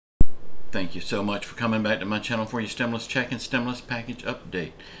Thank you so much for coming back to my channel for your stimulus check and stimulus package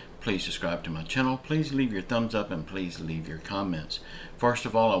update. Please subscribe to my channel. Please leave your thumbs up and please leave your comments. First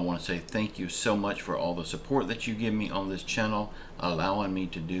of all, I want to say thank you so much for all the support that you give me on this channel, allowing me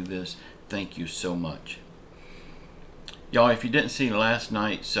to do this. Thank you so much. Y'all, if you didn't see last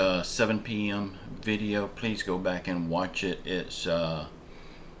night's 7 p.m. video, please go back and watch it. It's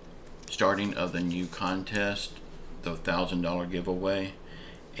starting of the new contest, the $1,000 giveaway,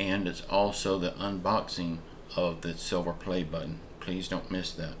 and it's also the unboxing of the silver play button. Please don't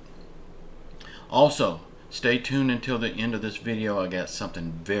miss that. Also, stay tuned until the end of this video. I got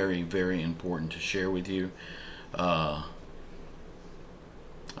something very, very important to share with you. I'm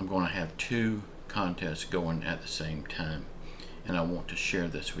going to have 2 contests going at the same time, and I want to share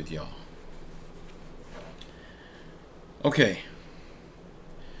this with y'all. Okay,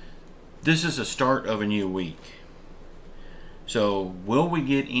 this is the start of a new week. So will we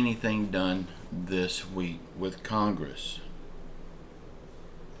get anything done this week with Congress?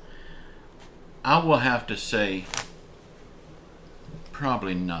 I will have to say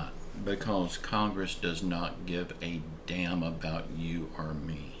probably not, because Congress does not give a damn about you or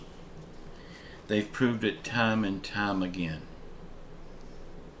me. They've proved it time and time again.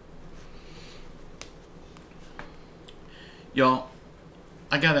 Y'all,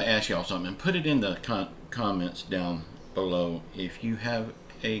 I gotta ask y'all something. Put it in the comments down below if you have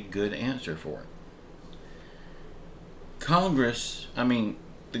a good answer for it.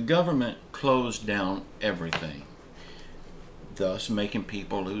 The government closed down everything, thus making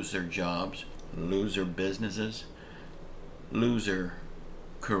people lose their jobs, lose their businesses, lose their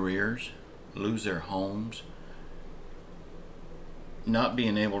careers, lose their homes, not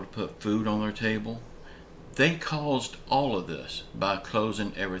being able to put food on their table. They caused all of this by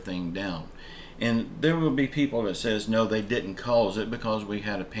closing everything down. And there will be people that says, no, they didn't cause it because we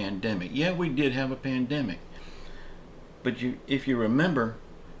had a pandemic. Yeah, we did have a pandemic. But if you remember,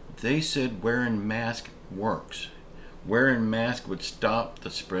 they said wearing masks works. Wearing masks would stop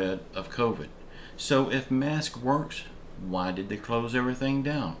the spread of COVID. So if mask works, why did they close everything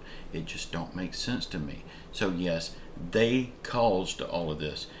down? It just don't make sense to me. So yes, they caused all of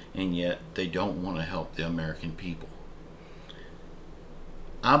this, and yet they don't want to help the American people.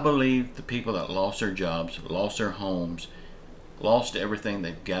 I believe the people that lost their jobs, lost their homes, lost everything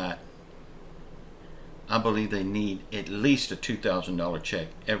they've got, I believe they need at least a $2,000 check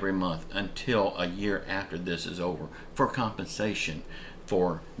every month until a year after this is over for compensation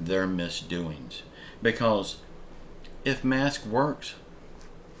for their misdoings. Because if mask works,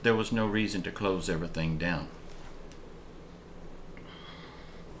 there was no reason to close everything down.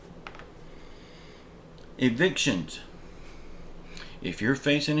 Evictions. If you're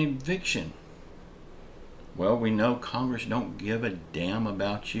facing eviction, well, we know Congress don't give a damn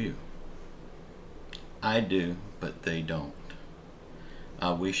about you. I do, but they don't.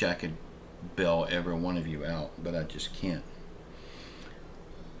 I wish I could bail every one of you out, but I just can't.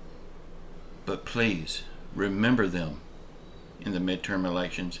 But please, remember them in the midterm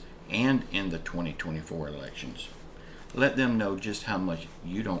elections and in the 2024 elections. Let them know just how much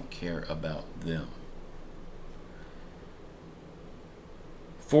you don't care about them.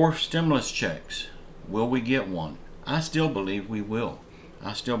 4 stimulus checks. Will we get one? I still believe we will.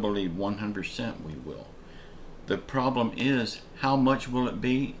 I still believe 100% we will. The problem is, how much will it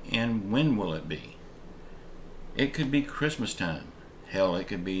be and when will it be? It could be Christmas time. Hell, it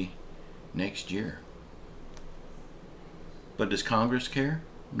could be next year. But does Congress care?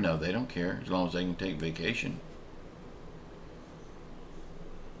 No, they don't care, as long as they can take vacation.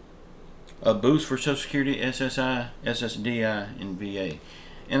 A boost for Social Security, SSDI and VA.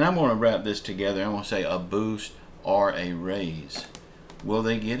 And I'm going to wrap this together. I'm going to say a boost or a raise. Will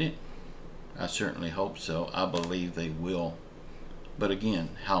they get it? I certainly hope so. I believe they will. But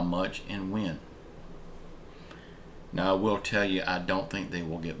again, how much and when? Now, I will tell you, I don't think they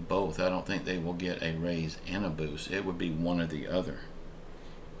will get both. I don't think they will get a raise and a boost. It would be one or the other.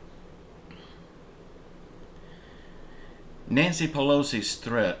 Nancy Pelosi's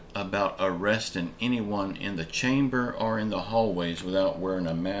threat about arresting anyone in the chamber or in the hallways without wearing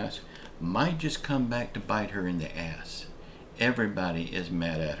a mask might just come back to bite her in the ass. Everybody is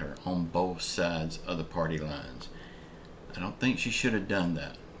mad at her on both sides of the party lines. I don't think she should have done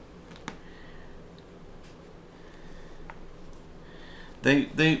that.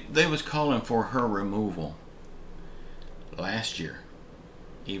 They was calling for her removal last year,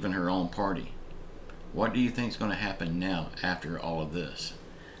 even her own party. What do you think is going to happen now after all of this?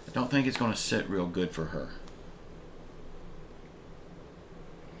 I don't think it's going to sit real good for her.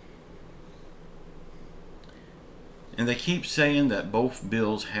 And they keep saying that both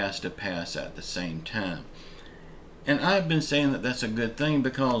bills has to pass at the same time. And I've been saying that that's a good thing,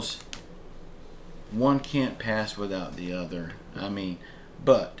 because one can't pass without the other. I mean,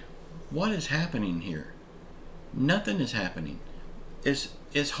 but what is happening here? Nothing is happening. It's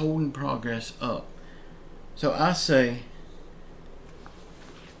holding progress up. So I say,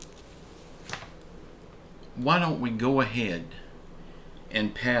 why don't we go ahead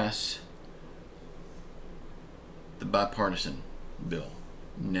and pass the bipartisan bill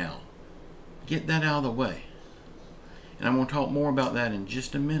now? Get that out of the way. And I'm going to talk more about that in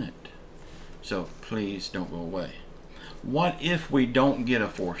just a minute. So please don't go away. What if we don't get a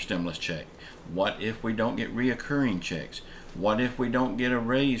fourth stimulus check? What if we don't get reoccurring checks? What if we don't get a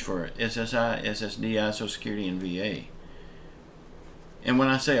raise for SSI, SSDI, Social Security, and VA? And when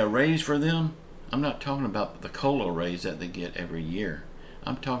I say a raise for them, I'm not talking about the COLA raise that they get every year.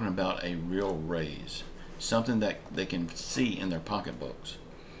 I'm talking about a real raise. Something that they can see in their pocketbooks.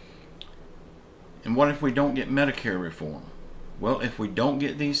 And what if we don't get Medicare reform? Well, if we don't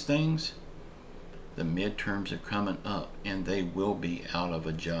get these things, the midterms are coming up and they will be out of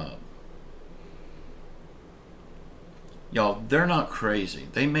a job. Y'all, they're not crazy.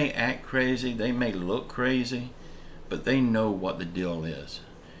 They may act crazy, they may look crazy, but they know what the deal is.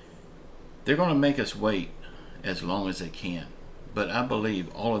 They're going to make us wait as long as they can. But I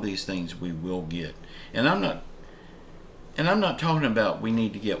believe all of these things we will get. And I'm not talking about we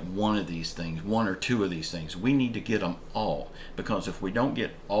need to get one of these things, one or two of these things. We need to get them all. Because if we don't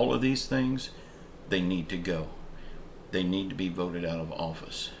get all of these things, they need to go. They need to be voted out of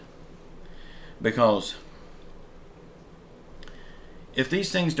office. Because if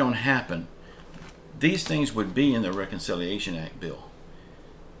these things don't happen, these things would be in the Reconciliation Act bill.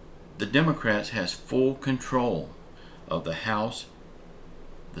 The Democrats has full control of the House,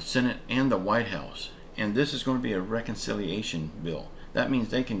 the Senate, and the White House. And this is going to be a reconciliation bill. That means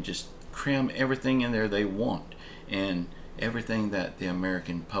they can just cram everything in there they want and everything that the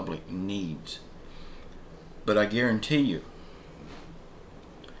American public needs. But I guarantee you,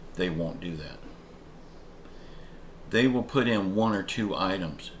 they won't do that. They will put in one or two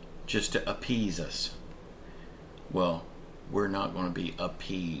items just to appease us. Well, we're not going to be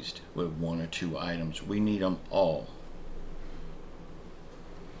appeased with one or two items. We need them all.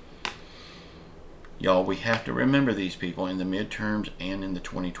 Y'all, we have to remember these people in the midterms and in the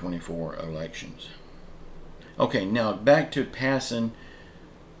 2024 elections. Okay, now back to passing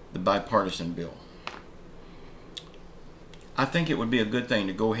the bipartisan bill. I think it would be a good thing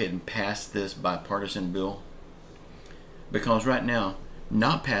to go ahead and pass this bipartisan bill, because right now,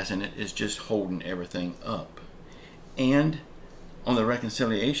 not passing it is just holding everything up. And on the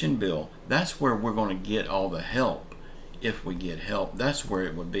reconciliation bill, that's where we're going to get all the help. If we get help, that's where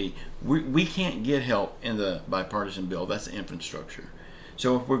it would be. We can't get help in the bipartisan bill. That's infrastructure.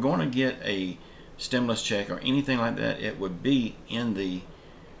 So if we're going to get a stimulus check or anything like that, it would be in the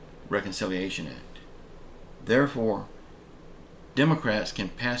Reconciliation Act. Therefore, Democrats can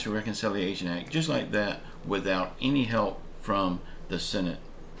pass a Reconciliation Act just like that without any help from the Senate.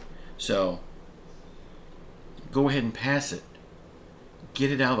 So go ahead and pass it.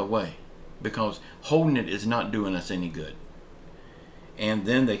 Get it out of the way, because holding it is not doing us any good. And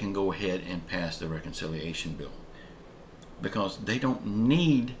then they can go ahead and pass the reconciliation bill, because they don't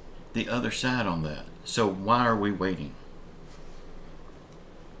need the other side on that. So why are we waiting?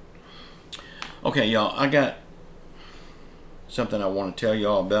 Okay, y'all, I got something I want to tell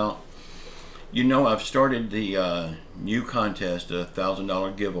y'all about. You know, I've started the new contest, a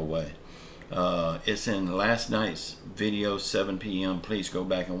 $1,000 giveaway. It's in last night's video, 7 p.m. Please go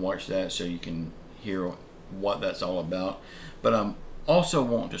back and watch that so you can hear what that's all about. But I'm also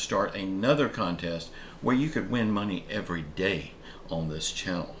wanting to start another contest where you could win money every day on this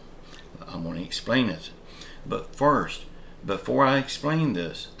channel. I'm going to explain it. But first, before I explain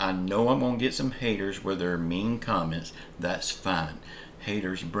this, I know I'm going to get some haters with their mean comments. That's fine.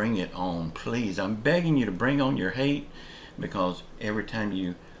 Haters, bring it on, please. I'm begging you to bring on your hate, because every time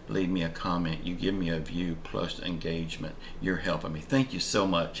you leave me a comment, you give me a view plus engagement. You're helping me. Thank you so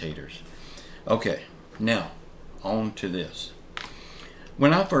much, haters. Okay, now on to this.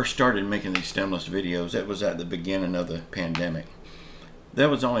 When I first started making these stimulus videos, it was at the beginning of the pandemic. There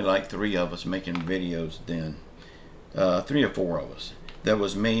was only like 3 of us making videos then. 3 or 4 of us. There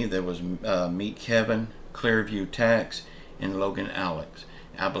was me, there was Meet Kevin, Clearview Tax, and Logan Alex.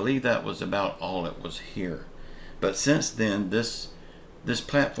 I believe that was about all it was here. But since then, this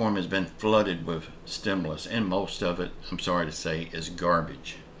platform has been flooded with stimulus, and most of it, I'm sorry to say, is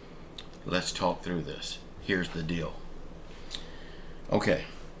garbage. Let's talk through this. Here's the deal. Okay.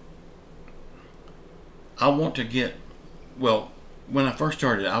 I want to get well, when I first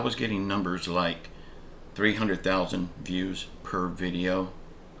started, I was getting numbers like 300,000 views per video.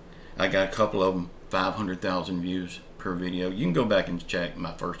 I got a couple of them 500,000 views per video. You can go back and check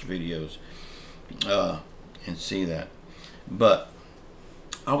my first videos and see that. But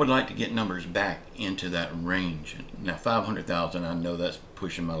I would like to get numbers back into that range. Now 500,000, I know that's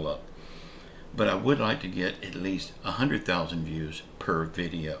pushing my luck, but I would like to get at least 100,000 views per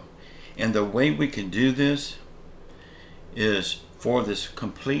video. And the way we can do this is for this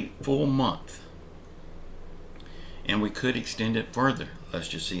complete full month, and we could extend it further. Let's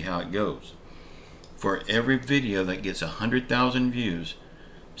just see how it goes. For every video that gets 100,000 views,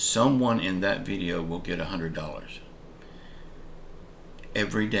 someone in that video will get $100.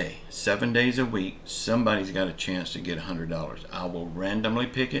 Every day, 7 days a week, somebody's got a chance to get $100. I will randomly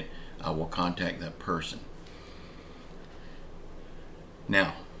pick it. I will contact that person.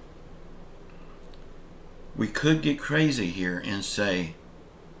 Now, we could get crazy here and say,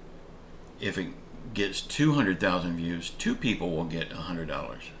 if it gets 200,000 views, 2 people will get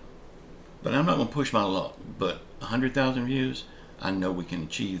 $100. But I'm not going to push my luck. But 100,000 views, I know we can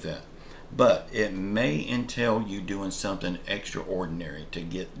achieve that. But it may entail you doing something extraordinary to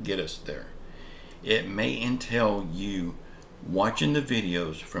get us there. It may entail you watching the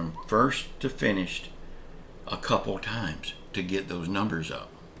videos from first to finished a couple times to get those numbers up.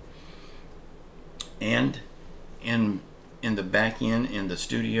 And in the back end, in the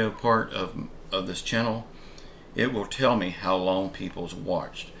studio part of this channel, it will tell me how long people's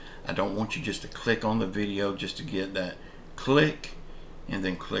watched. I don't want you just to click on the video just to get that click and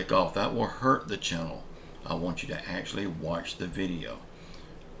then click off. That will hurt the channel. I want you to actually watch the video.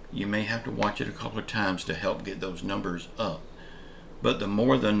 You may have to watch it a couple of times to help get those numbers up. But the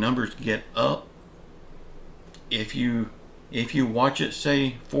more the numbers get up, if you watch it,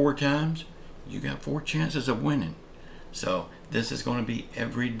 say 4 times, you got 4 chances of winning. So this is going to be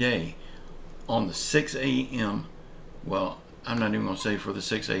every day on the 6 a.m. Well, I'm not even going to say for the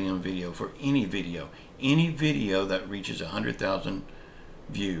 6 a.m. video, for any video that reaches 100,000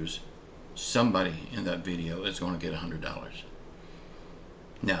 views, somebody in that video is going to get $100.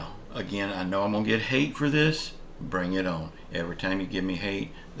 Now, again, I know I'm going to get hate for this. Bring it on. Every time you give me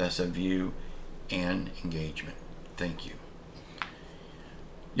hate, that's a view and engagement. Thank you.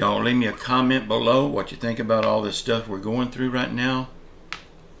 Y'all leave me a comment below what you think about all this stuff we're going through right now.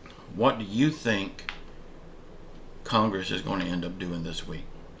 What do you think Congress is going to end up doing this week?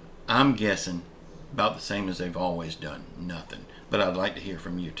 I'm guessing about the same as they've always done. Nothing. But I'd like to hear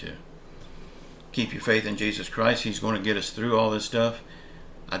from you too. Keep your faith in Jesus Christ. He's going to get us through all this stuff.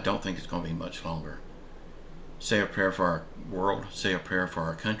 I don't think it's going to be much longer. Say a prayer for our world. Say a prayer for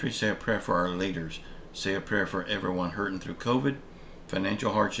our country. Say a prayer for our leaders. Say a prayer for everyone hurting through COVID,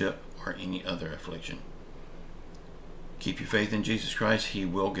 financial hardship, or any other affliction. Keep your faith in Jesus Christ. He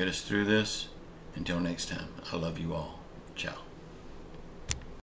will get us through this. Until next time, I love you all. Ciao.